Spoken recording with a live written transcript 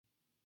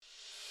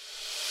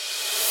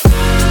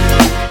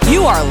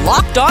are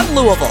Locked On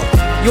Louisville,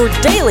 your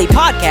daily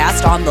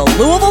podcast on the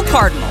Louisville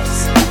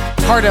Cardinals.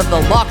 Part of the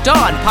Locked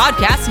On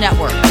Podcast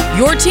Network,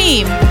 your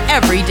team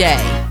every day.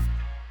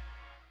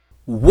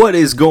 What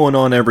is going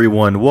on,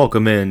 everyone?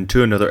 Welcome in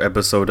to another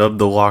episode of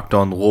the Locked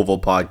On Louisville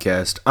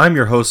podcast. I'm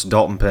your host,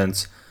 Dalton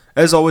Pence.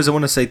 As always, I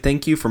want to say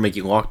thank you for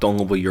making Locked On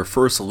Louisville your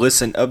first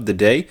listen of the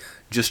day.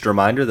 Just a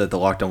reminder that the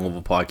Locked On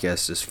Louisville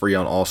podcast is free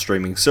on all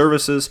streaming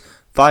services,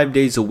 5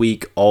 days a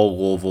week, all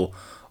Louisville,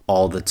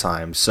 all the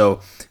time.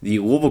 So the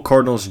Louisville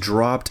Cardinals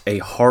dropped a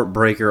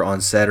heartbreaker on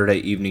Saturday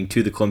evening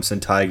to the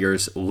Clemson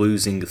Tigers,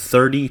 losing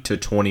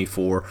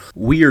 30-24.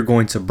 We are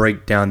going to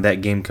break down that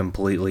game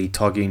completely,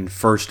 talking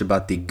first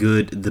about the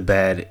good, the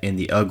bad, and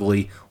the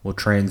ugly. We'll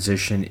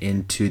transition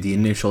into the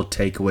initial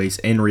takeaways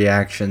and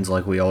reactions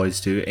like we always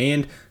do,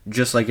 and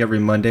just like every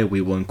Monday,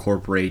 we will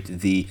incorporate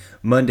the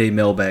Monday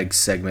Mailbag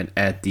segment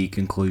at the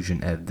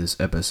conclusion of this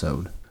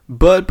episode.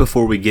 But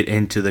before we get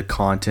into the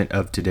content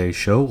of today's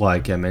show,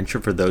 like I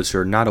mentioned, for those who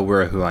are not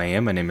aware of who I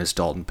am, my name is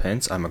Dalton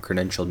Pence. I'm a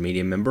credentialed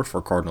media member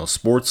for Cardinal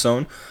Sports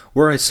Zone,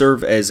 where I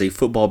serve as a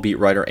football beat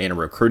writer and a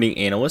recruiting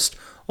analyst.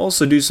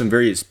 Also do some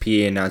various PA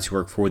announcing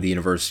work for the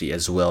university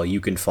as well.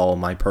 You can follow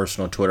my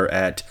personal Twitter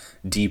at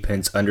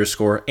dpence_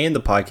 and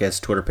the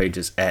podcast Twitter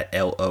pages at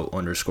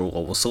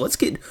LO_Louisville. So let's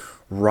get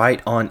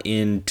right on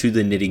into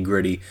the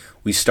nitty-gritty.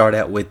 We start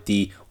out with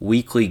the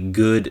weekly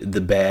good, the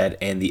bad,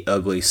 and the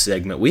ugly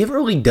segment. We haven't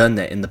really done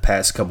that in the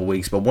past couple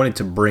weeks, but wanted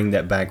to bring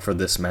that back for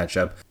this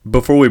matchup.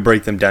 Before we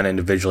break them down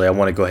individually, I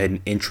want to go ahead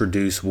and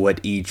introduce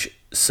what each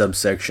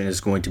subsection is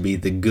going to be.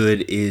 The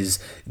good is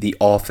the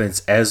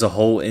offense as a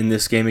whole in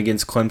this game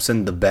against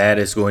Clemson. The bad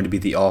is going to be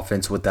the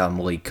offense without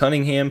Malik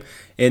Cunningham.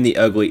 And the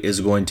ugly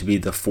is going to be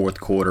the fourth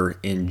quarter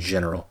in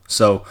general.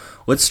 So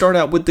let's start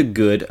out with the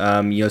good.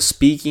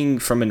 Speaking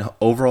from an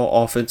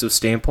overall offensive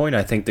standpoint,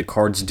 I think the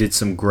Cards did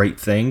some great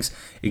things,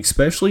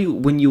 especially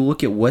when you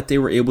look at what they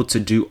were able to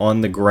do on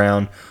the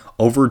ground.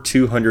 Over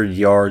 200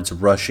 yards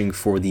rushing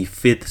for the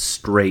fifth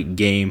straight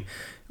game.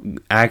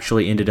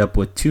 Actually ended up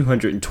with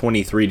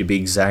 223 to be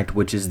exact,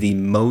 which is the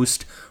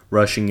most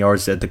rushing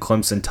yards that the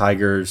Clemson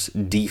Tigers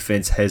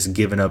defense has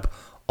given up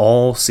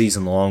all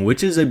season long,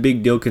 which is a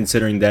big deal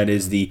considering that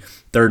is the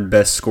third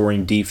best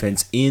scoring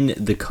defense in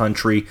the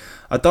country.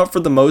 I thought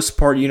for the most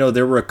part,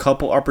 there were a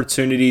couple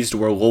opportunities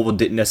where Louisville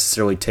didn't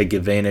necessarily take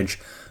advantage,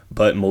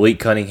 but Malik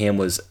Cunningham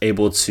was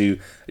able to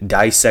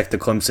dissect the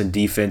Clemson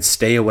defense,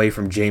 stay away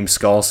from James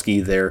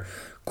Skalski, their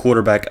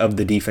quarterback of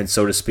the defense,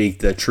 so to speak,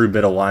 the true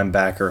bit of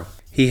linebacker.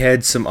 He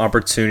had some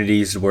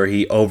opportunities where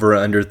he over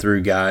and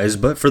underthrew guys,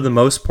 but for the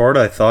most part,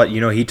 I thought,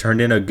 he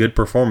turned in a good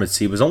performance.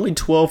 He was only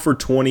 12 for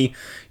 20,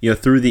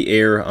 through the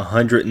air,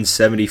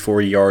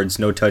 174 yards,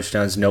 no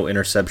touchdowns, no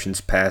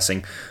interceptions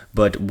passing.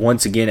 But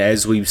once again,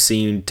 as we've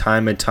seen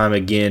time and time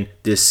again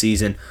this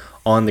season,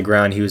 on the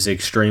ground, he was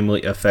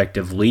extremely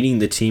effective, leading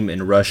the team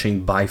in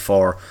rushing by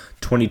far.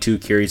 22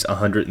 carries,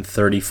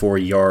 134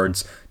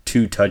 yards,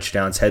 2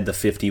 touchdowns, had the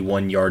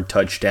 51-yard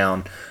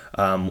touchdown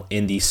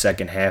in the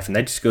second half, and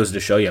that just goes to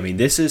show you,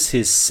 this is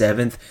his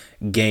 7th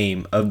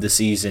game of the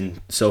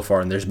season so far,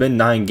 and there's been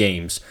 9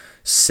 games,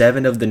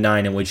 7 of the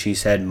 9 in which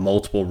he's had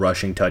multiple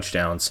rushing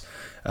touchdowns.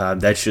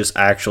 That's just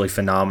actually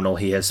phenomenal.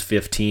 He has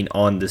 15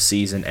 on the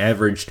season,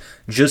 averaged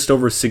just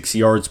over 6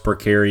 yards per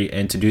carry,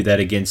 and to do that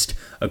against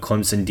a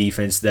Clemson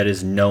defense that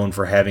is known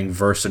for having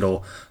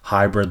versatile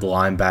hybrid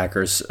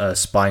linebackers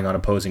spying on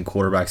opposing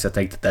quarterbacks, I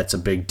think that's a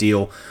big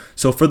deal.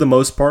 So for the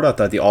most part, I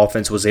thought the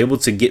offense was able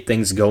to get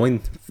things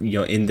going.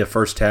 In the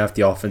first half,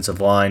 the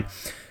offensive line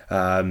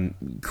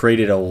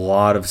created a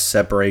lot of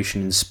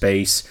separation in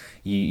space.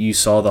 You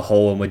saw the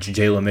hole in which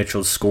Jalen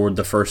Mitchell scored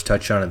the first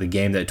touchdown of the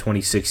game, that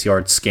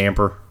 26-yard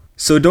scamper.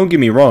 So don't get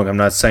me wrong, I'm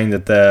not saying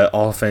that the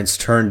offense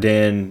turned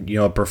in,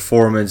 a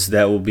performance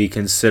that will be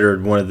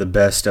considered one of the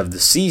best of the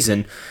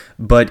season,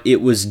 but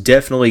it was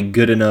definitely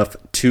good enough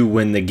to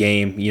win the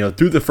game,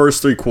 through the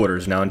first 3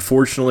 quarters. Now,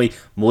 unfortunately,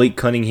 Malik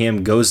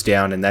Cunningham goes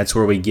down, and that's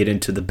where we get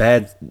into the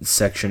bad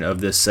section of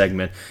this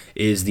segment,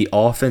 is the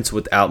offense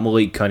without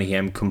Malik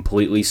Cunningham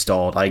completely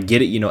stalled. I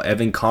get it,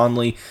 Evan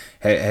Conley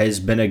has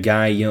been a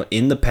guy,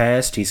 in the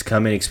past, he's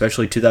come in,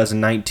 especially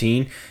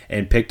 2019,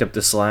 and picked up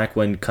the slack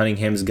when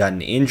Cunningham's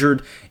gotten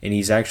injured, and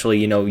he's actually,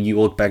 you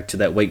look back to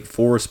that Wake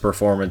Forest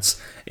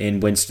performance in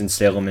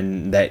Winston-Salem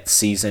in that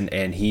season,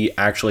 and he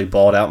actually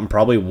balled out and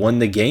probably won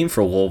the game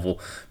for Louisville.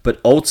 But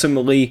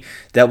ultimately,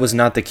 that was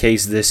not the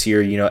case this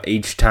year.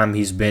 Each time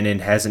he's been in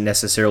hasn't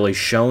necessarily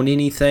shown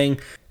anything.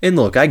 And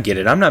look, I get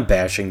it. I'm not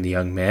bashing the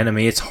young man.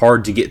 It's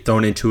hard to get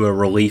thrown into a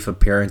relief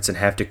appearance and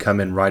have to come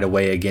in right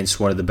away against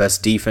one of the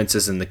best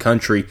defenses in the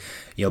country,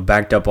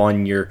 backed up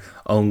on your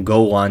own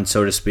goal line,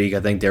 so to speak. I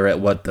think they're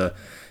at, the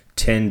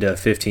 10 to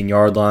 15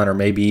 yard line, or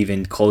maybe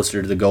even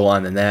closer to the goal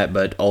line than that.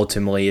 But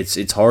ultimately,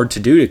 it's hard to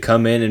do, to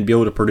come in and be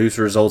able to produce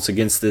results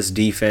against this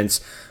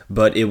defense.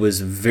 But it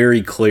was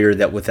very clear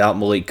that without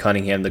Malik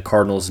Cunningham, the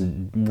Cardinals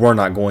were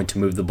not going to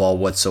move the ball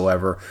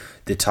whatsoever.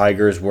 The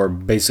Tigers were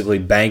basically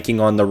banking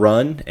on the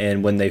run,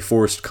 and when they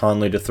forced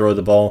Conley to throw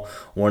the ball,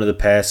 one of the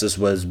passes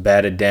was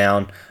batted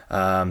down.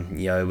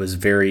 It was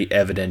very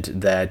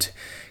evident that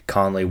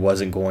Conley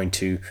wasn't going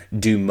to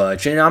do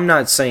much. And I'm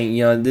not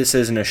saying, this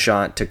isn't a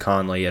shot to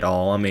Conley at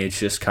all. I mean, it's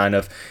just kind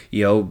of,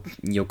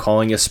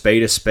 calling a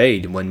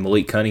spade. When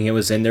Malik Cunningham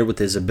was in there with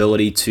his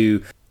ability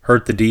to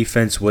hurt the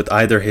defense with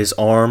either his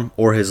arm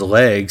or his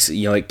legs,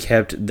 it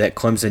kept that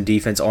Clemson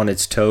defense on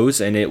its toes,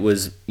 and it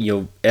was,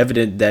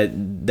 evident that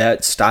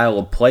that style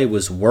of play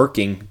was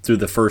working through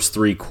the first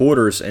 3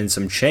 quarters and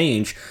some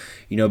change,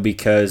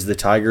 because the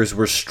Tigers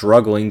were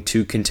struggling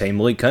to contain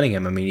Malik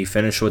Cunningham. I mean, he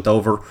finished with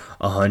over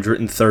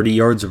 130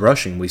 yards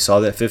rushing. We saw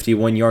that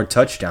 51-yard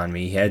touchdown. I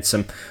mean, he had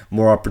some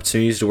more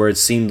opportunities to where it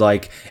seemed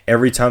like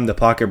every time the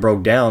pocket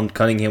broke down,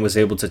 Cunningham was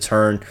able to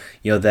turn,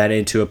 that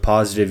into a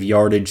positive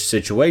yardage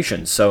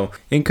situation.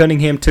 And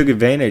Cunningham took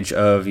advantage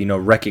of,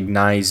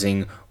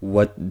 recognizing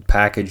what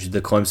package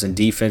the Clemson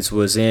defense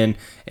was in,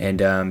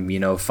 and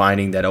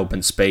finding that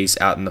open space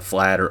out in the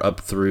flat or up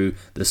through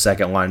the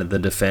second line of the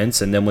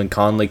defense. And then when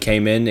Conley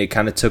came in, it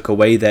kind of took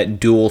away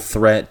that dual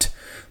threat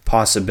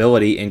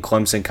possibility, and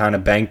Clemson kind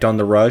of banked on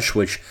the rush,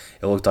 which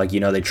it looked like,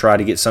 they tried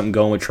to get something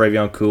going with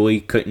Travion Cooley,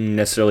 couldn't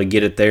necessarily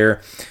get it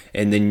there,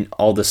 and then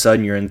all of a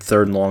sudden you're in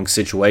third and long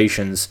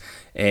situations,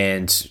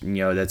 and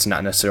that's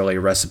not necessarily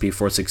a recipe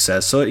for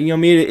success. So it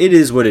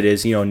is what it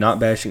is. Not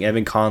bashing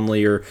Evan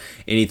Conley or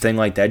anything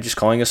like that, just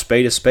calling a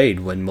spade.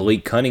 When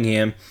Malik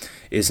Cunningham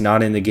is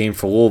not in the game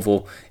for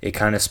Louisville, it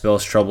kind of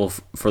spells trouble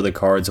for the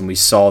Cards, and we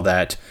saw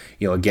that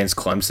against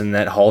Clemson.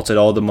 That halted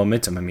all the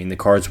momentum. I mean, the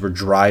Cards were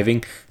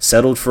driving,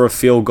 settled for a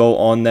field goal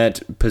on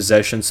that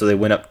possession, so they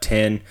went up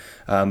 10,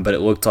 but it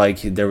looked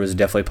like there was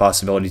definitely a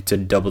possibility to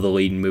double the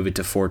lead and move it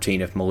to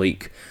 14 if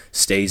Malik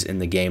stays in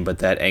the game. But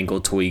that ankle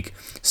tweak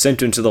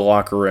sent him to the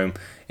locker room,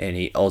 and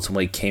he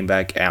ultimately came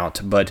back out.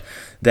 But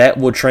that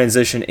will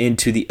transition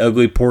into the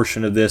ugly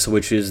portion of this,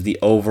 which is the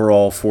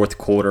overall fourth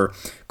quarter.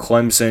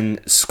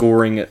 Clemson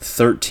scoring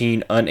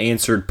 13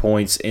 unanswered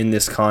points in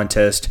this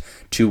contest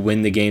to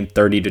win the game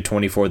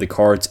 30-24. The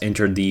Cards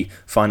entered the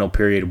final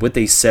period with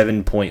a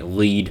 7-point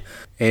lead.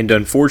 And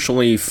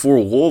unfortunately for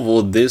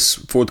Louisville, this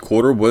fourth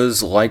quarter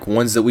was like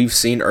ones that we've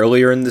seen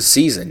earlier in the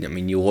season. I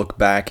mean, you look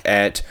back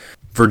at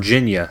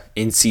Virginia,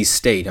 NC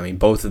State. I mean,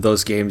 both of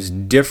those games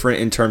different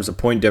in terms of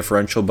point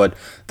differential, but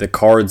the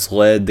Cards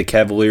led the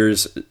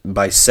Cavaliers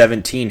by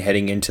 17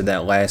 heading into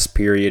that last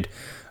period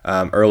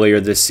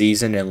earlier this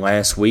season. And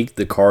last week,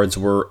 the Cards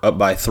were up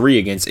by 3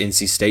 against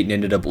NC State and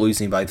ended up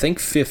losing by, I think,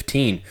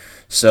 15.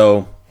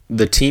 So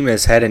the team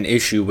has had an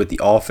issue with the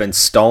offense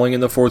stalling in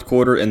the fourth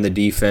quarter and the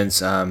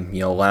defense,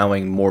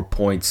 allowing more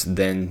points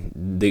than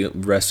the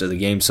rest of the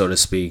game, so to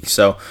speak.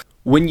 So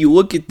when you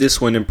look at this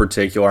one in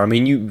particular, I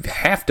mean, you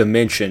have to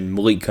mention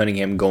Malik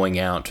Cunningham going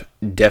out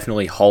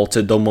definitely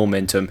halted the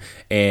momentum,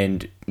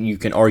 and you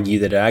can argue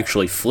that it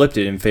actually flipped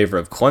it in favor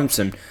of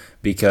Clemson,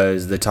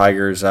 because the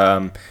Tigers,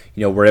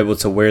 were able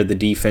to wear the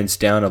defense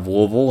down of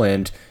Louisville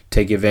and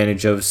take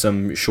advantage of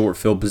some short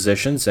field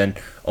positions and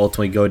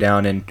ultimately go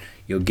down and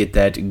get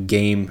that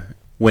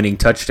game-winning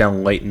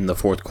touchdown late in the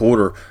fourth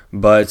quarter.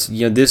 But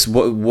this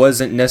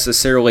wasn't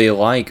necessarily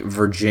like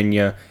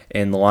Virginia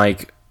and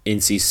like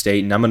NC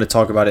State, and I'm going to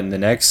talk about it in the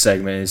next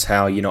segment, is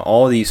how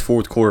all of these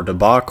fourth quarter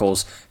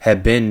debacles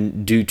have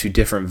been due to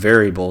different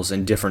variables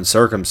and different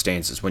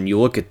circumstances. When you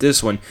look at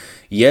this one,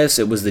 yes,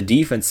 it was the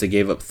defense that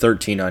gave up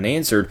 13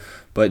 unanswered,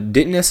 but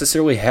didn't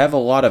necessarily have a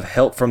lot of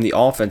help from the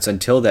offense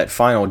until that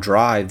final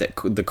drive that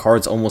the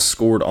Cards almost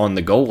scored on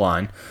the goal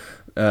line.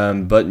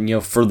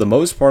 But for the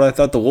most part, I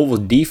thought the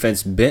Louisville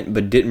defense bent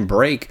but didn't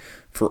break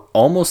for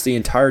almost the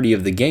entirety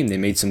of the game. They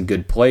made some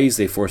good plays.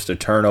 They forced a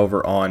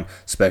turnover on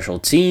special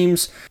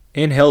teams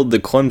and held the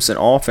Clemson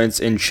offense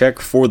in check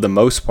for the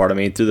most part. I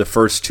mean, through the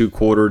first 2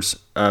 quarters,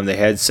 they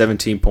had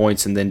 17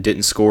 points and then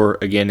didn't score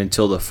again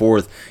until the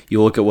fourth.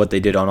 You look at what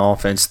they did on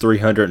offense,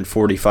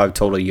 345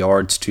 total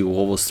yards to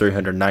Louisville's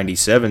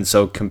 397.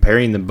 So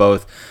comparing them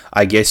both,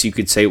 I guess you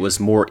could say it was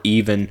more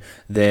even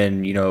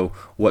than,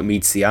 what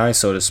meets the eye,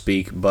 so to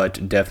speak.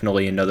 But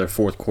definitely another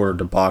fourth quarter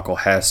debacle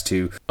has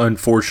to,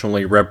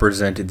 unfortunately,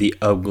 represent the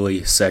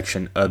ugly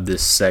section of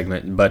this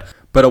segment.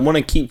 But I want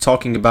to keep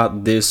talking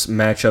about this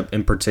matchup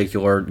in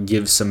particular,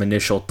 give some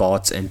initial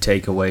thoughts and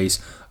takeaways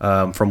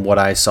from what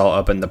I saw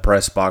up in the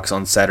press box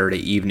on Saturday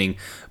evening.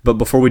 But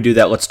before we do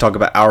that, let's talk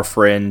about our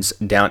friends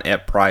down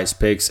at Prize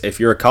Picks. If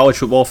you're a college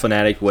football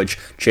fanatic, which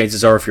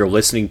chances are if you're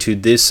listening to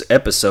this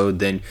episode,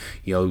 then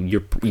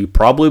you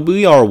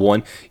probably are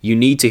one, you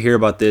need to hear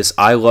about this.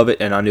 I love it,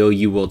 and I know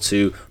you will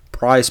too.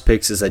 Prize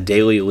Picks is a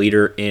daily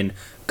leader in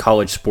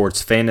college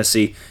sports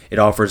fantasy. It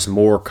offers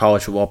more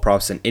college football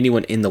props than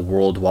anyone in the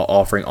world while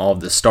offering all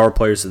of the star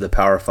players of the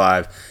Power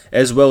 5,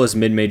 as well as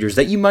mid-majors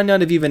that you might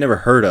not have even ever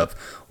heard of,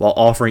 while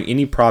offering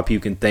any prop you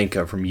can think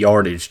of from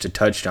yardage to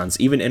touchdowns,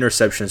 even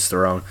interceptions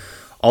thrown.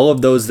 All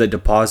of those that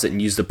deposit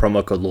and use the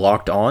promo code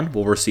LOCKEDON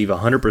will receive a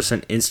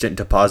 100% instant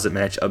deposit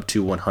match up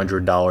to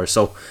 $100.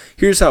 So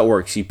here's how it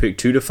works. You pick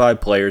 2 to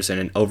 5 players and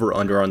an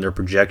over-under on their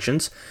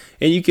projections,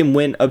 and you can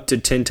win up to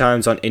 10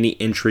 times on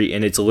any entry,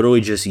 and it's literally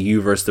just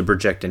you versus the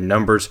projected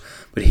numbers.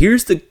 But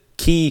here's the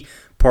key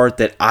part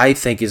that I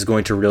think is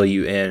going to reel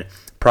you in.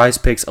 Prize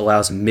Picks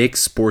allows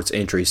mixed sports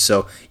entries,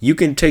 so you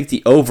can take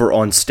the over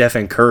on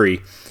Stephen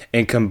Curry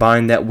and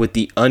combine that with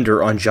the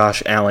under on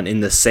Josh Allen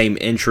in the same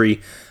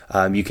entry.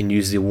 You can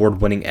use the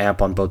award-winning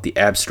app on both the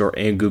App Store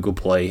and Google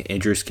Play.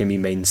 Entries can be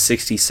made in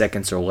 60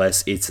 seconds or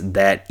less. It's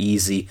that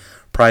easy.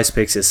 Prize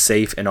Picks is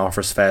safe and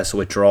offers fast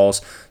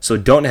withdrawals, so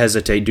don't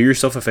hesitate. Do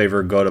yourself a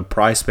favor. Go to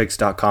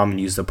prizepicks.com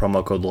and use the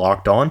promo code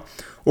LOCKEDON,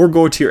 or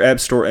go to your App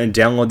Store and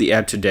download the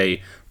app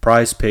today.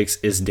 Prize Picks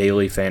is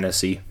daily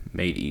fantasy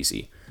made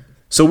easy.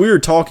 So we were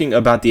talking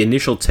about the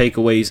initial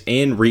takeaways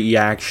and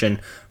reaction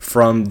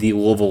from the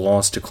Louisville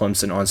loss to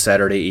Clemson on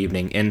Saturday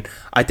evening. And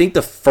I think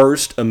the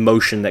first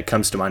emotion that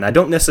comes to mind, I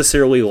don't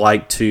necessarily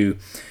like to,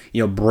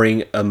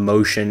 bring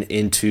emotion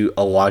into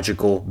a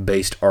logical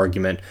based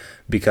argument,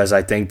 because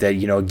I think that,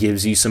 it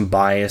gives you some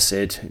bias.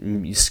 It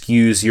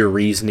skews your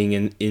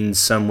reasoning in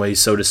some ways,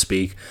 so to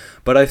speak.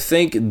 But I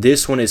think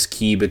this one is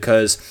key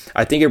because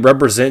I think it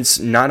represents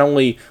not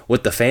only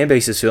what the fan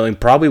base is feeling,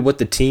 probably what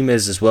the team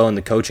is as well and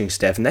the coaching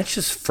staff, and that's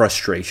just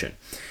frustration.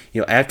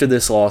 After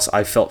this loss,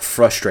 I felt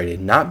frustrated,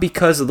 not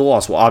because of the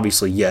loss. Well,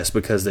 obviously, yes,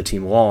 because the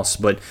team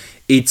lost, but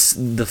it's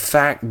the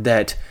fact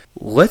that,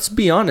 let's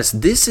be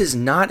honest, this is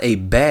not a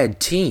bad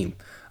team.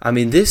 I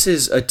mean, this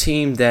is a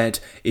team that,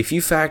 if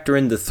you factor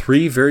in the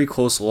 3 very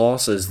close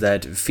losses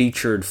that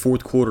featured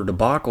fourth quarter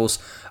debacles,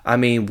 I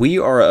mean, we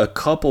are a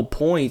couple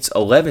points,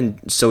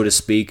 11, so to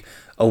speak,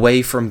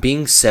 away from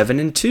being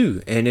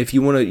 7-2. And if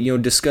you want to,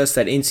 discuss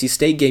that NC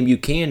State game, you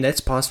can.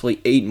 That's possibly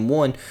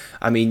 8-1.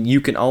 I mean, you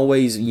can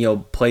always,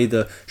 play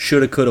the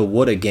shoulda, coulda,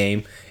 woulda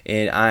game.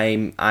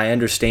 And I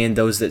understand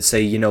those that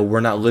say,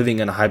 we're not living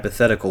in a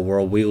hypothetical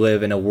world. We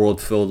live in a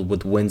world filled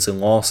with wins and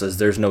losses.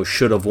 There's no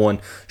should have won,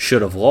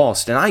 should have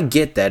lost. And I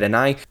get that, and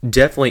I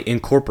definitely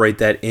incorporate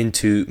that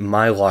into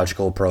my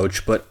logical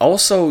approach. But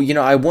also,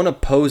 I want to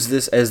pose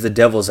this as the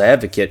devil's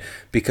advocate,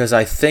 because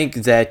I think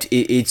that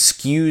it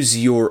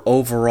skews your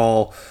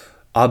overall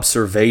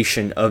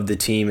observation of the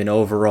team and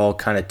overall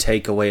kind of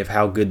takeaway of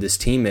how good this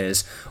team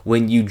is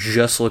when you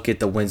just look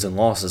at the wins and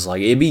losses.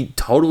 Like, it'd be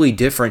totally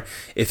different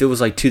if it was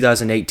like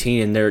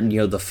 2018 and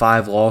there, the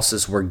 5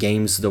 losses were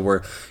games that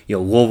were,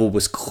 Louisville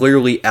was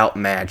clearly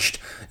outmatched.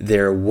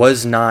 There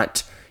was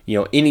not,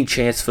 any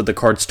chance for the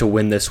Cards to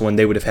win this one.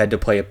 They would have had to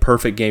play a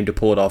perfect game to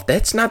pull it off.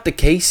 That's not the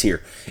case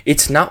here.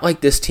 It's not like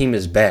this team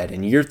is bad.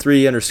 In year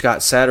 3 under Scott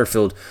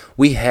Satterfield,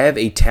 we have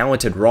a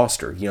talented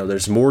roster.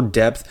 There's more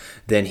depth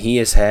than he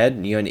has had,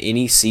 in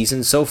any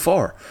season so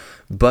far.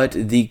 But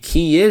the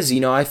key is,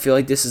 I feel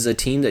like this is a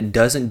team that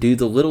doesn't do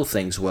the little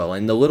things well.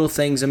 And the little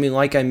things,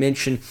 like I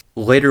mentioned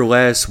later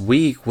last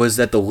week, was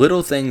that the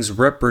little things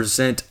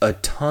represent a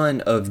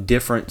ton of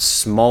different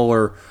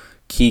smaller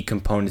key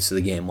components of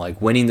the game, like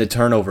winning the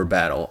turnover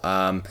battle,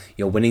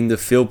 winning the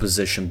field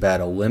position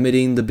battle,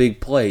 limiting the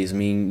big plays.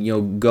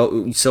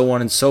 Go so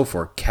on and so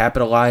forth,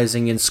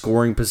 capitalizing in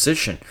scoring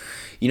position.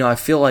 I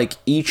feel like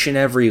each and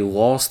every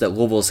loss that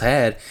Louisville's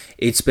had,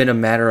 it's been a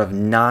matter of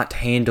not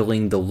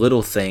handling the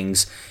little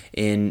things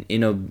in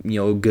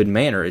a good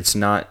manner. It's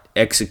not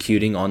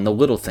executing on the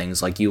little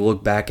things. Like, you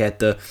look back at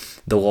the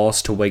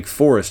loss to Wake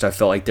Forest, I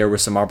felt like there were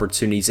some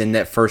opportunities in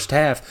that first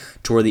half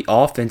to where the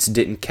offense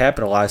didn't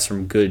capitalize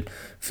from good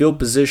field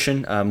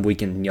position. We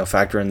can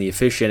factor in the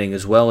officiating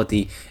as well at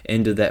the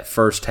end of that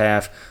first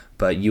half.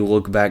 But you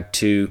look back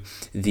to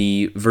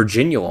the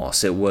Virginia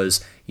loss, it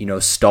was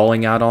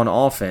stalling out on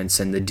offense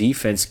and the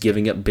defense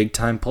giving up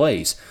big-time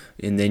plays.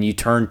 And then you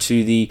turn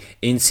to the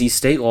NC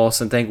State loss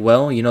and think,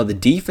 well, the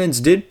defense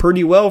did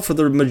pretty well for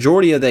the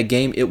majority of that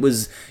game. It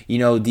was,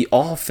 the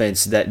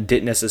offense that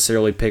didn't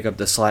necessarily pick up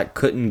the slack,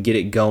 couldn't get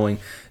it going.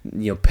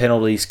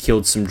 Penalties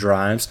killed some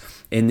drives.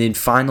 And then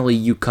finally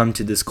you come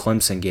to this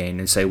Clemson game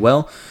and say,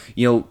 well,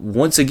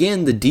 once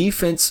again, the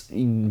defense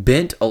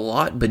bent a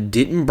lot but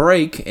didn't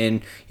break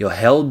and,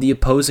 held the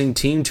opposing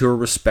team to a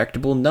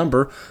respectable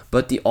number,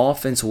 but the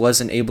offense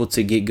wasn't able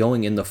to get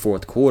going in the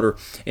fourth quarter.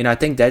 And I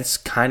think that's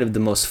kind of the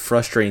most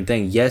frustrating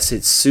thing. Yes,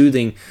 it's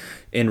soothing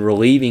and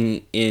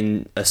relieving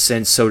in a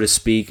sense, so to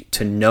speak,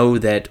 to know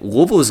that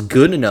Louisville is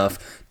good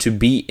enough to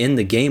be in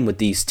the game with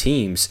these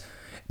teams.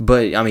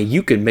 But,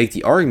 you could make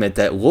the argument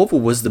that Louisville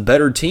was the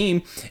better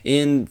team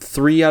in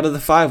 3 out of the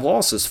 5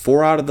 losses,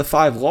 4 out of the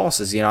 5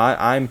 losses.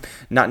 I'm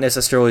not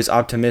necessarily as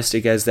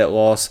optimistic as that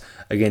loss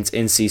against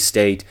NC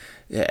State.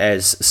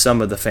 as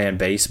some of the fan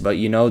base, but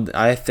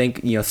I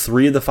think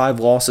 3 of the 5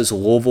 losses,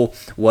 Louisville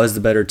was the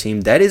better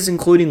team. That is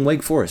including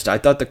Wake Forest. I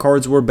thought the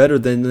Cards were better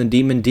than the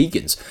Demon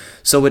Deacons.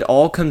 So it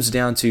all comes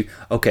down to,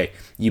 okay,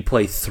 you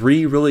play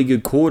 3 really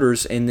good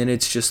quarters, and then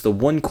it's just the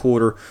one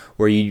quarter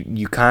where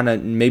you kind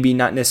of maybe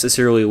not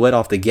necessarily let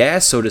off the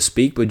gas, so to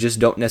speak, but just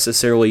don't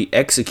necessarily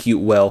execute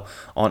well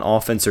on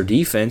offense or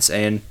defense.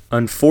 And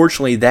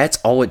unfortunately, that's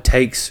all it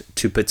takes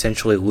to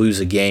potentially lose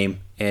a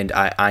game. And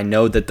I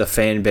know that the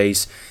fan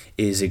base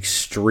is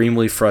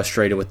extremely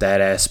frustrated with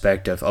that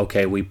aspect of,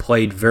 okay, we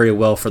played very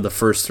well for the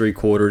first 3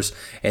 quarters,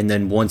 and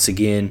then once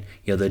again,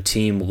 the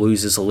team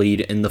loses a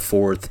lead in the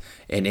fourth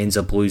and ends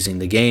up losing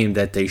the game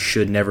that they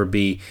should never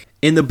be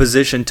in the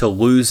position to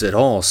lose at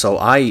all. So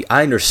I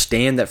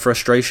understand that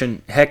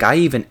frustration. Heck, I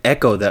even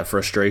echo that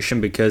frustration,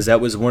 because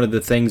that was one of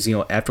the things,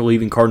 after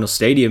leaving Cardinal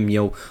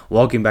Stadium,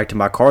 walking back to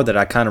my car, that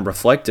I kind of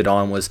reflected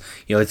on was,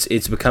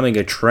 it's becoming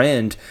a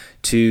trend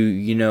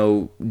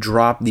to,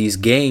 drop these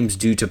games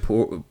due to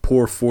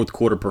poor fourth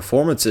quarter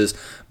performances.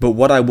 But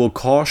what I will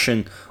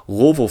caution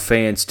Louisville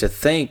fans to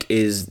think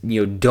is,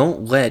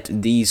 don't let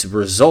these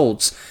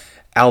results,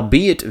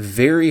 albeit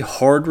very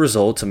hard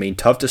results,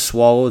 tough to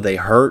swallow, they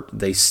hurt,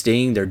 they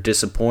sting, they're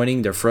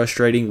disappointing, they're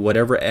frustrating,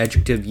 whatever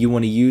adjective you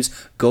want to use,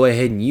 go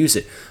ahead and use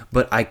it.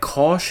 But I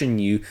caution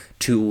you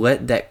to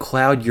let that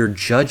cloud your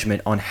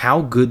judgment on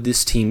how good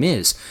this team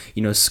is.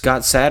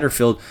 Scott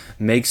Satterfield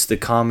makes the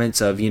comments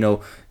of,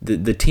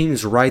 the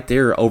team's right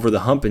there over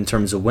the hump in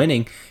terms of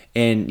winning,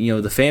 and,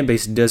 the fan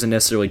base doesn't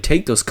necessarily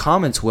take those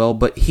comments well,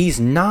 but he's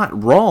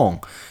not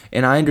wrong.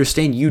 And I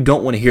understand you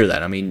don't want to hear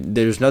that.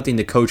 There's nothing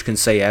the coach can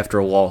say after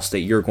a loss that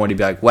you're going to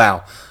be like,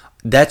 wow,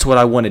 that's what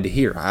I wanted to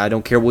hear. I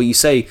don't care what you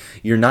say.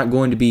 You're not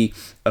going to be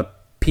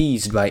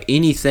appeased by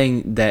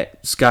anything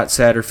that Scott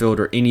Satterfield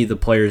or any of the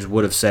players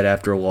would have said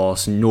after a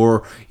loss,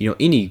 nor,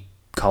 any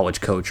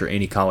college coach or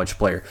any college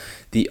player.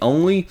 The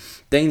only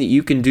thing that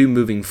you can do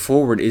moving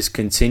forward is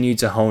continue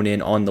to hone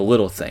in on the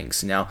little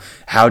things. Now,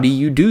 how do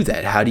you do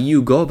that? How do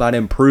you go about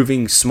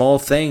improving small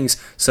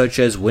things such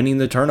as winning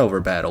the turnover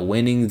battle,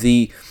 winning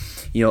the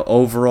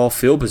overall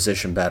field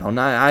position battle? And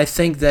I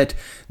think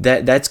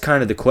that's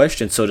kind of the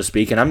question, so to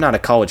speak. And I'm not a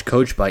college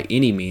coach by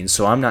any means,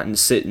 so I'm not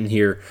sitting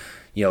here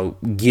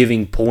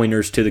giving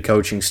pointers to the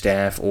coaching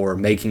staff or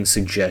making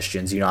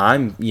suggestions.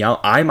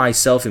 I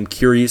myself am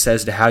curious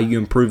as to how you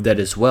improve that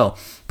as well.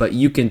 But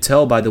you can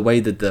tell by the way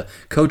that the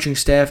coaching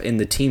staff and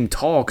the team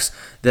talks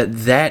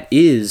that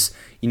is,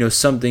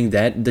 something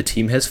that the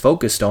team has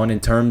focused on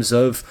in terms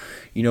of,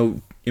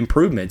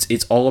 improvements.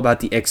 It's all about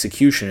the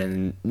execution,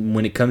 and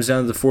when it comes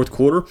down to the fourth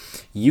quarter,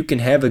 you can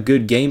have a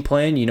good game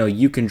plan,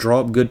 you can draw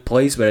up good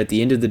plays, but at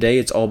the end of the day,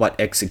 it's all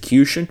about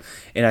execution.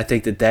 And I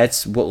think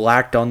that's what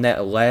lacked on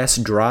that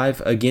last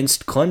drive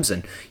against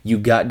Clemson. You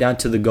got down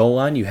to the goal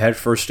line, you had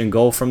first and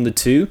goal from the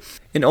 2,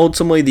 and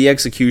ultimately the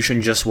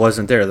execution just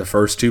wasn't there. The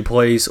first 2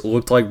 plays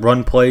looked like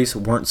run plays,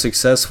 weren't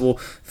successful.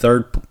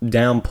 Third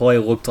down play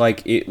looked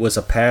like it was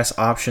a pass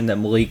option that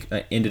Malik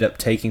ended up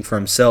taking for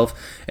himself,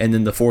 and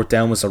then the fourth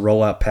down was a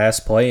rollout pass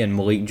play, and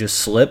Malik just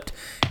slipped.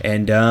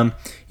 And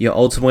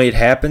ultimately it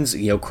happens.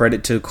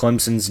 Credit to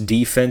Clemson's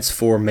defense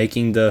for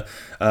making the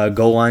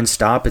goal line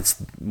stop. It's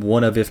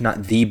one of, if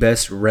not the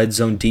best red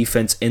zone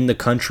defense in the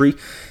country.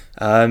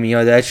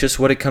 That's just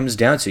what it comes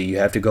down to. You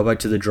have to go back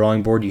to the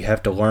drawing board. You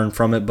have to learn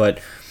from it. But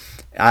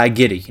I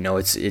get it.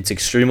 It's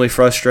extremely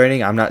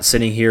frustrating. I'm not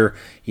sitting here,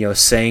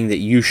 saying that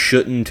you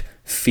shouldn't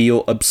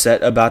feel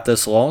upset about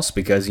this loss,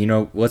 because,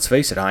 let's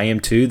face it, I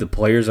am too. The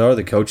players are,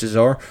 the coaches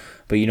are.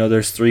 But,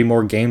 there's 3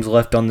 more games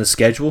left on the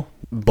schedule.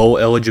 Bowl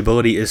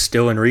eligibility is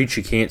still in reach.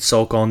 You can't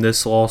sulk on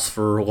this loss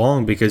for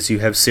long, because you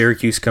have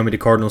Syracuse coming to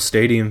Cardinal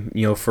Stadium,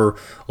 for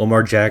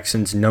Lamar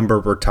Jackson's number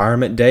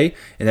retirement day,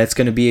 and that's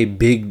going to be a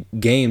big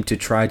game to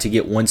try to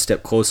get one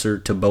step closer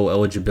to bowl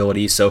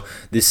eligibility. So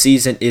this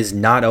season is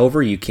not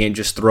over. You can't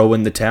just throw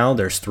in the towel.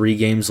 There's 3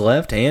 games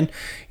left, and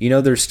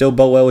there's still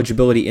bowl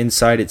eligibility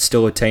inside. It's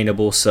still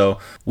attainable. So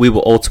we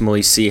will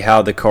ultimately see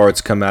how the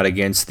Cards come out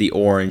against the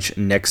Orange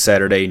next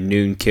Saturday,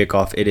 noon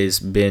kickoff. It has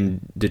been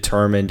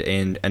determined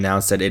and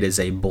announced that it is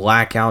a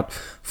blackout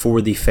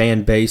for the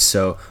fan base,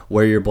 so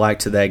wear your black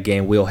to that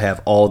game. We'll have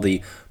all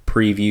the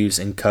previews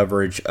and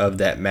coverage of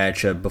that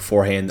matchup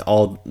beforehand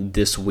all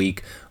this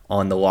week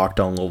on the Locked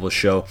On Louisville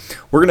show.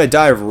 We're going to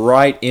dive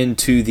right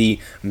into the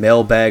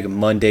Mailbag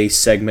Monday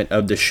segment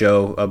of the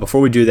show.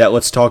 Before we do that,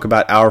 let's talk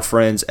about our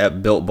friends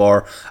at Built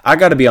Bar. I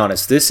got to be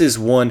honest, this is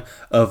one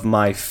of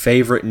my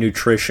favorite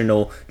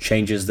nutritional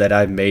changes that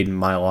I've made in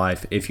my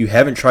life. If you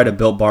haven't tried a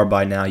Built Bar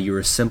by now, you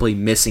are simply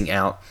missing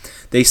out.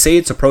 They say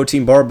it's a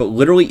protein bar, but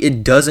literally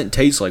it doesn't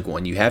taste like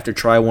one. You have to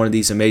try one of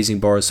these amazing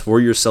bars for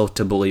yourself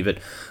to believe it.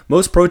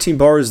 Most protein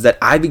bars that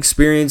I've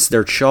experienced,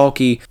 they're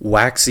chalky,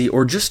 waxy,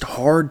 or just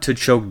hard to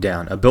choke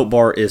down. A Built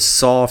Bar is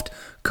soft,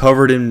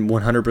 covered in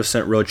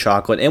 100% real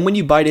chocolate, and when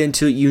you bite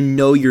into it,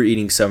 you're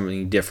eating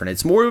something different.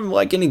 It's more of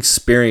like an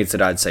experience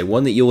that I'd say,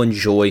 one that you'll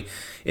enjoy.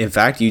 In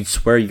fact, you'd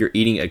swear you're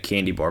eating a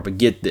candy bar. But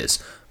get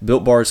this,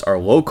 Built Bars are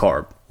low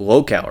carb,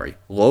 low calorie,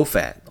 low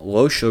fat,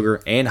 low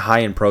sugar, and high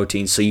in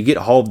protein, so you get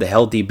all of the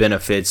healthy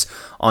benefits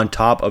on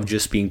top of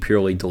just being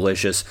purely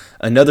delicious.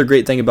 Another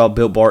great thing about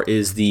Built Bar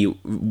is the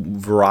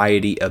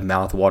variety of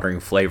mouth-watering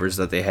flavors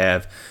that they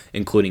have,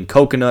 including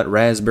coconut,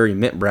 raspberry,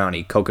 mint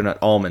brownie, coconut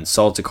almond,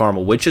 salted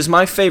caramel, which is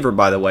my favorite,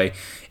 by the way.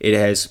 It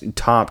has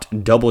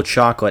topped double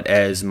chocolate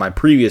as my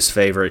previous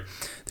favorite.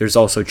 There's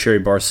also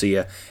cherry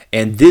barcia,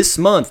 and this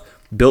month,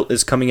 Built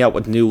is coming out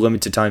with new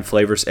limited time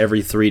flavors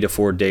every 3 to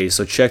 4 days,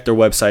 so check their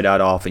website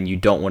out often. You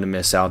don't want to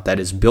miss out.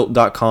 That is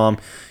Built.com.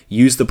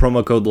 Use the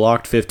promo code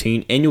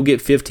LOCKED15 and you'll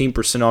get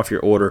 15% off your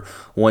order.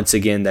 Once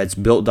again, that's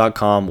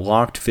Built.com,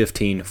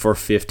 LOCKED15 for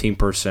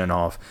 15%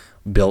 off.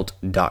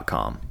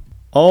 Built.com.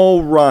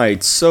 All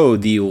right, so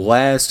the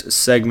last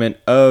segment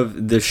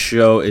of the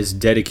show is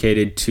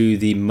dedicated to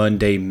the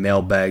Monday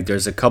Mailbag.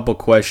 There's a couple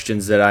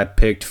questions that I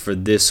picked for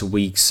this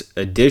week's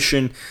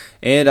edition,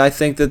 and I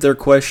think that they're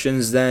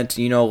questions that,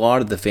 a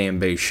lot of the fan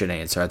base should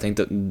answer. I think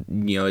that,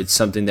 it's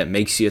something that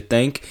makes you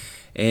think,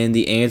 and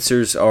the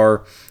answers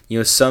are,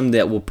 some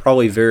that will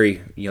probably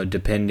vary,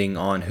 depending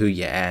on who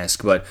you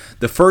ask. But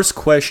the first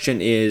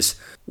question is,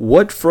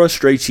 what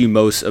frustrates you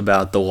most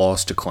about the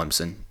loss to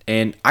Clemson?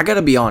 And I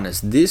gotta be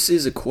honest, this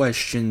is a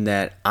question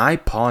that I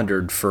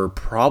pondered for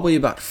probably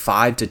about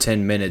 5 to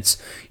 10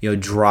 minutes,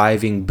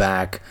 driving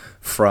back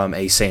from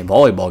a same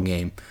volleyball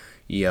game,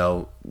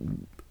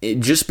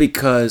 just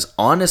because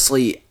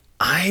honestly,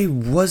 I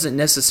wasn't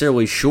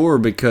necessarily sure,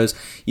 because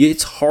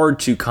it's hard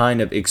to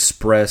kind of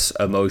express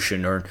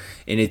emotion, and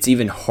it's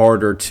even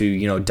harder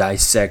to,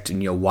 dissect,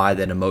 why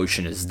that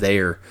emotion is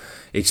there,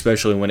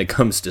 especially when it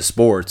comes to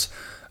sports.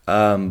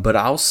 But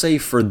I'll say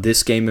for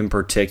this game in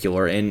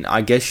particular, and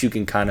I guess you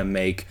can kind of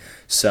make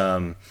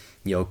some,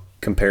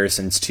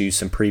 comparisons to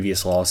some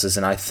previous losses,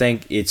 and I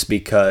think it's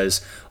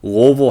because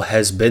Louisville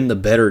has been the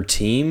better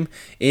team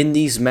in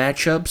these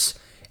matchups,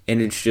 and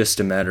it's just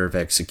a matter of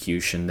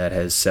execution that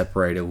has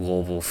separated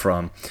Louisville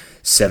from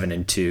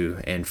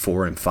 7-2 and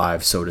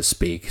 4-5, so to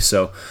speak.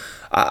 So,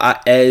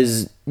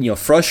 as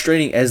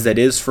frustrating as that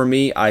is for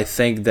me, I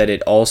think that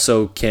it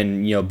also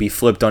can be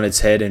flipped on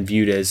its head and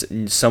viewed as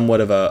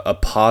somewhat of a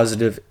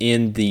positive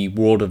in the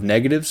world of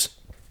negatives.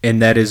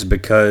 And that is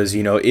because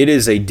it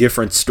is a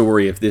different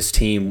story if this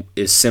team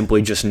is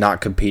simply just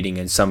not competing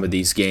in some of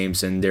these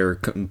games and they're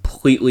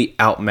completely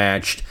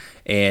outmatched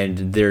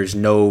and there's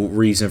no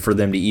reason for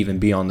them to even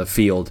be on the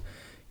field.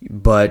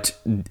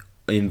 But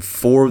in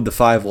 4 of the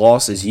 5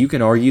 losses, you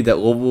can argue that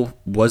Louisville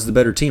was the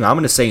better team. I'm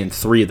going to say in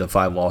 3 of the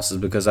 5 losses,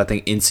 because I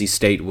think NC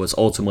State was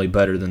ultimately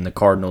better than the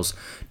Cardinals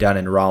down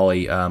in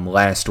Raleigh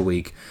last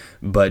week.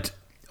 But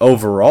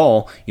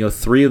overall,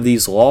 3 of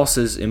these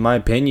losses, in my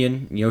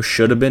opinion,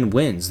 should have been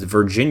wins. The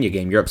Virginia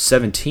game, you're up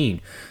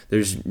 17.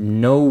 There's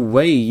no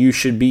way you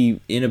should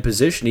be in a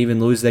position to even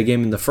lose that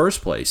game in the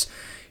first place.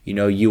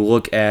 You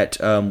look at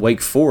Wake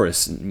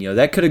Forest.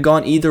 That could have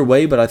gone either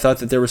way, but I thought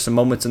that there were some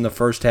moments in the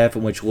first half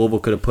in which Louisville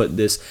could have put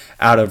this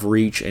out of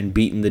reach and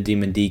beaten the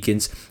Demon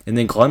Deacons. And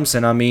then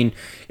Clemson,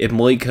 if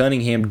Malik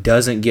Cunningham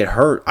doesn't get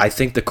hurt, I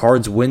think the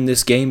Cards win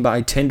this game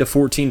by 10 to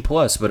 14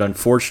 plus. But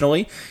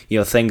unfortunately,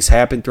 things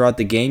happen throughout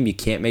the game. You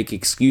can't make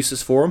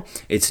excuses for them.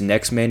 It's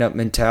next man up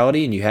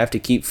mentality, and you have to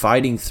keep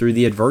fighting through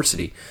the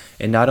adversity.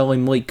 And not only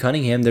Malik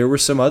Cunningham, there were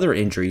some other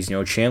injuries.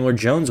 Chandler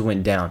Jones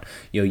went down.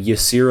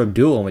 Yasir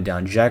Abdullah went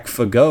down. Jack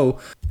Fagot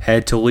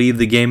had to leave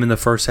the game in the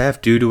first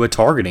half due to a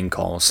targeting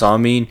call. So,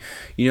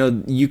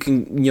 you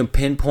can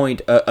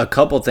pinpoint a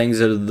couple things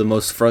that are the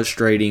most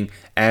frustrating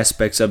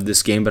aspects of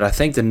this game, but I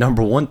think the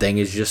number one thing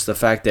is just the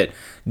fact that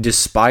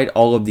despite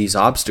all of these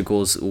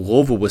obstacles,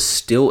 Louisville was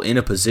still in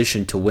a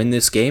position to win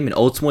this game and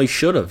ultimately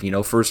should have.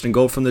 First and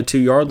goal from the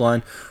 2-yard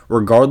line,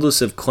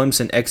 regardless if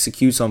Clemson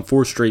executes on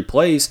 4 straight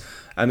plays.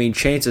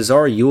 Chances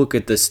are, you look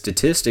at the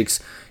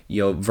statistics,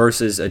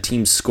 versus a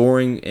team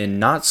scoring and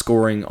not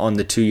scoring on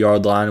the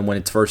 2-yard line when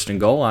it's first and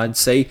goal, I'd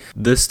say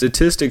the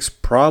statistics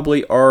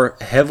probably are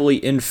heavily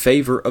in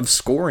favor of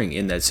scoring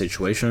in that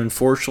situation.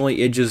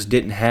 Unfortunately, it just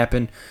didn't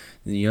happen.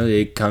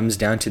 It comes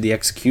down to the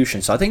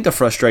execution. So I think the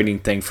frustrating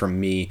thing for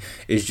me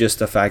is just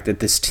the fact that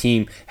this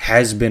team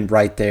has been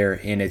right there,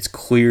 and it's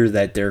clear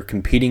that they're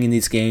competing in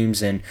these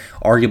games and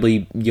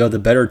arguably, the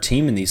better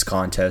team in these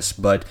contests.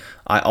 But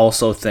I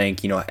also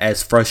think,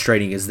 as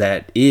frustrating as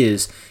that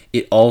is,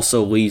 it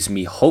also leaves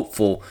me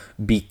hopeful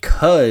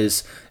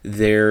because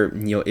there,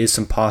 is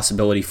some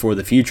possibility for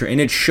the future. And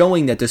it's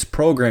showing that this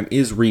program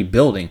is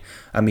rebuilding.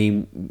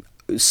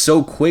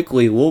 So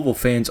quickly Louisville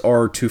fans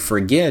are to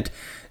forget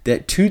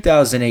that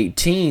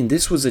 2018,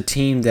 this was a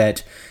team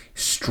that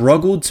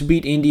struggled to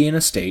beat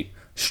Indiana State,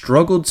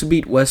 struggled to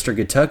beat Western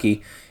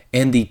Kentucky,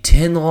 and the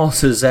 10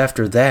 losses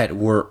after that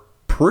were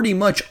pretty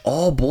much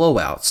all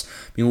blowouts.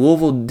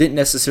 Louisville didn't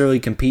necessarily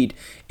compete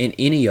in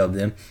any of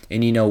them,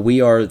 and we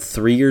are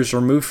 3 years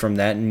removed from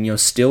that, and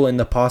still in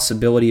the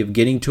possibility of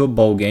getting to a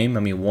bowl game.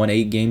 Won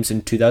 8 games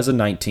in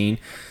 2019.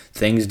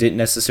 Things didn't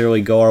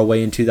necessarily go our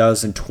way in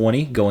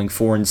 2020, going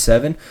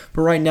 4-7,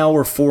 but right now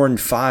we're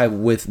 4-5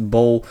 with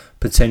bowl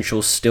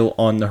potential still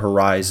on the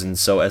horizon.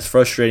 So as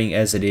frustrating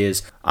as it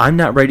is, I'm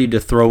not ready to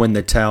throw in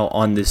the towel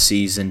on this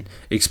season,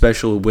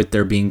 especially with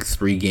there being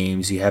 3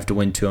 games. You have to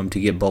win 2 of them to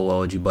get bowl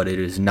eligible, but it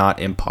is not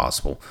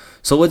impossible.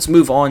 So let's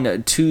move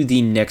on to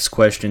the next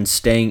question,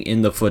 staying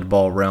in the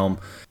football realm.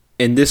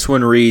 And this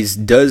one reads,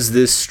 does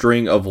this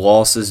string of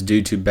losses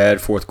due to bad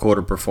fourth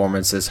quarter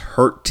performances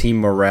hurt team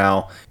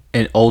morale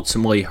and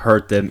ultimately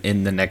hurt them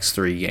in the next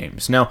 3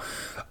 games? Now,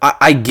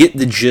 I get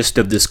the gist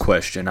of this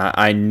question.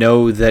 I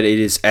know that it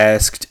is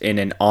asked in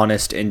an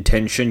honest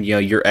intention.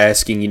 You're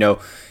asking, due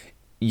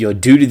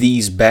to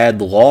these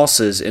bad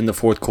losses in the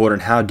fourth quarter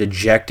and how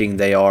dejecting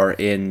they are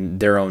in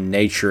their own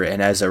nature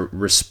and as a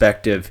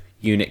respective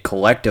unit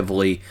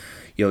collectively,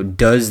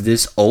 does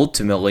this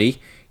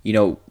ultimately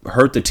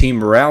hurt the team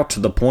morale to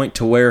the point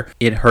to where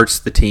it hurts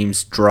the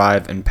team's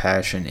drive and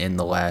passion in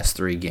the last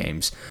 3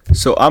 games?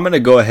 So I'm going to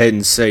go ahead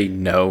and say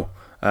no,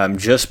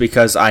 just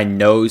because I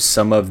know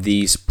some of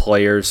these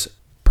players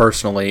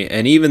personally,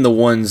 and even the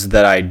ones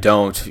that I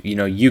don't,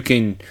 you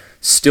can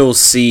still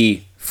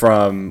see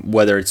from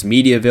whether it's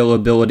media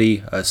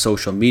availability,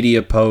 social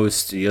media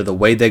posts, the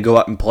way they go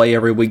out and play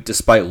every week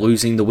despite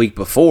losing the week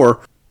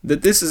before,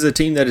 that this is a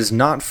team that is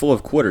not full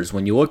of quitters.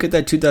 When you look at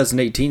that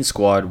 2018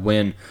 squad,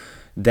 when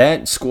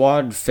that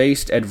squad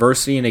faced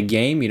adversity in a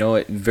game,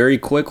 very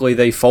quickly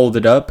they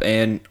folded up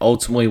and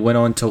ultimately went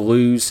on to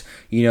lose,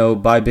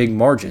 by big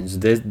margins.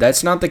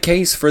 That's not the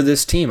case for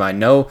this team. I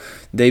know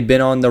they've been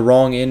on the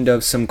wrong end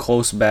of some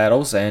close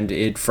battles and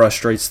it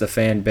frustrates the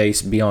fan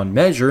base beyond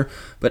measure,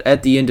 but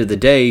at the end of the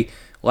day,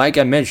 like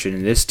I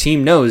mentioned, this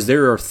team knows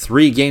there are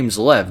 3 games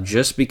left.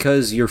 Just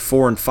because you're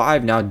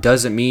 4-5 now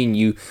doesn't mean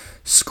you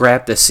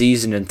scrap the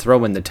season and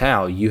throw in the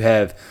towel. You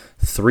have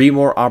 3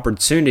 more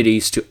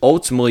opportunities to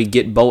ultimately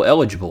get bowl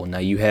eligible. Now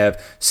you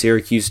have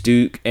Syracuse,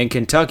 Duke, and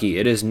Kentucky.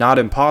 It is not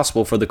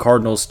impossible for the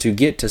Cardinals to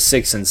get to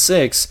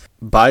 6-6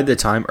 by the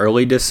time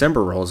early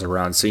December rolls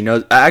around.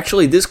 So,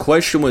 actually this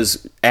question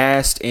was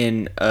asked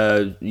in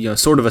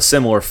sort of a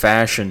similar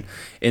fashion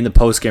in the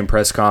post-game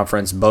press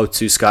conference, both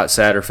to Scott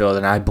Satterfield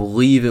and I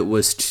believe it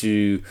was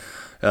to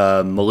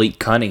Malik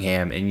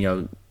Cunningham.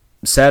 And,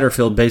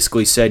 Satterfield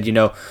basically said,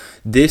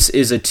 this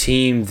is a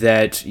team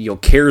that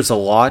cares a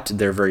lot.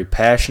 They're very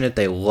passionate.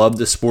 They love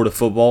the sport of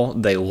football.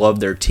 They love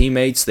their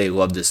teammates. They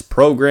love this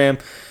program.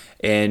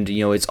 And,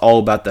 it's all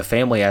about the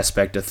family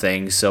aspect of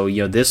things. So,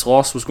 this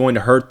loss was going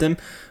to hurt them.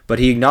 But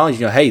he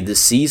acknowledged, hey, the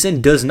season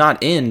does not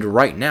end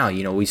right now.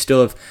 We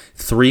still have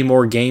 3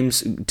 more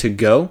games to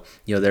go.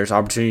 There's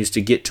opportunities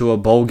to get to a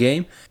bowl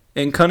game.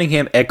 And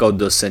Cunningham echoed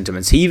those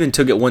sentiments. He even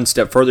took it one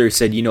step further. He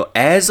said,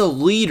 as a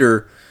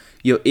leader,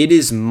 it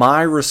is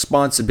my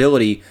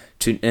responsibility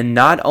to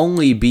not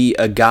only be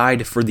a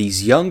guide for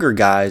these younger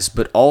guys,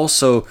 but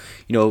also,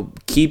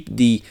 keep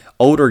the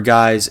older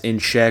guys in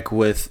check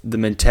with the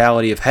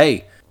mentality of,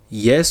 hey,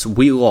 yes,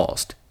 we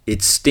lost.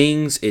 It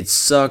stings. It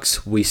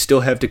sucks. We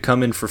still have to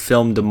come in for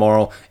film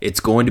tomorrow. It's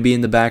going to be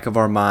in the back of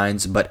our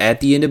minds. But at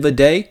the end of the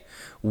day,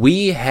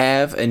 we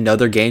have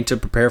another game to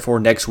prepare for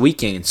next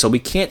weekend. So we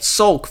can't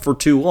sulk for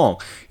too long.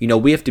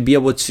 We have to be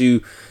able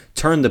to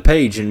turn the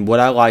page. And what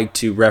I like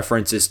to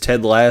reference is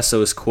Ted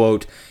Lasso's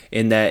quote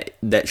in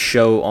that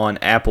show on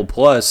Apple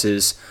Plus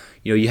is,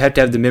 you have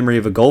to have the memory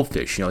of a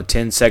goldfish.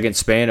 10-second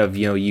span of,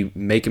 you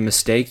make a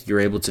mistake, you're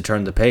able to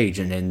turn the page.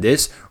 And in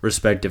this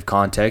respective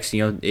context,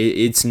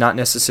 it's not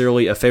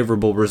necessarily a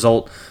favorable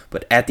result,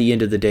 but at the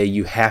end of the day,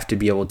 you have to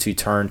be able to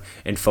turn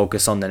and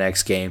focus on the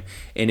next game.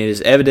 And it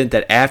is evident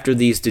that after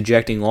these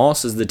dejecting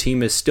losses, the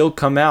team has still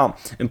come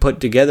out and put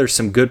together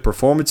some good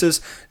performances.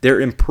 They're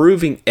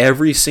improving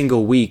every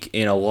single week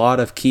in a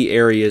lot of key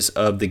areas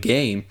of the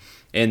game,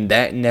 and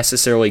that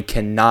necessarily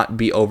cannot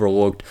be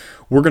overlooked.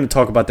 We're going to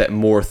talk about that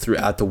more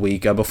throughout the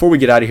week. Before we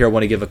get out of here, I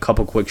want to give a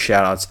couple quick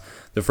shout-outs.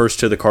 The first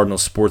to the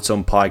Cardinals Sports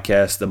Zone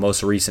podcast. The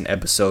most recent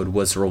episode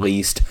was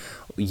released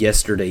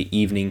yesterday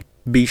evening.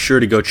 Be sure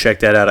to go check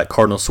that out at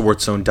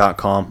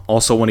cardinalsportszone.com.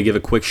 Also want to give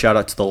a quick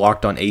shout-out to the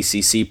Locked On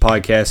ACC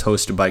podcast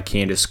hosted by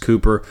Candace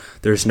Cooper.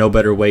 There's no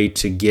better way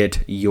to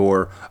get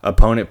your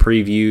opponent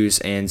previews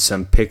and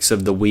some picks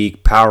of the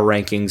week, power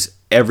rankings,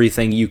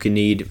 everything you can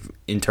need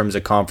in terms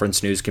of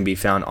conference news can be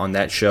found on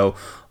that show.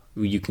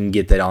 You can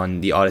get that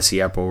on the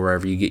Odyssey app or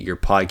wherever you get your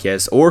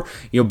podcasts. Or,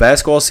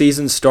 basketball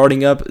season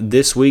starting up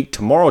this week,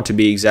 tomorrow to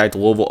be exact.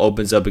 Louisville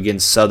opens up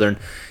against Southern.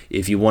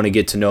 If you want to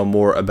get to know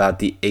more about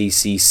the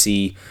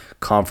ACC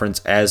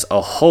conference as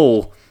a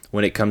whole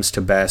when it comes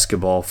to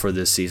basketball for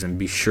this season,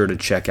 be sure to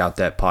check out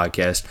that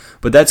podcast.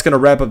 But that's going to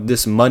wrap up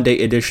this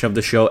Monday edition of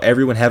the show.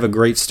 Everyone have a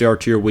great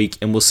start to your week,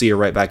 and we'll see you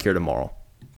right back here tomorrow.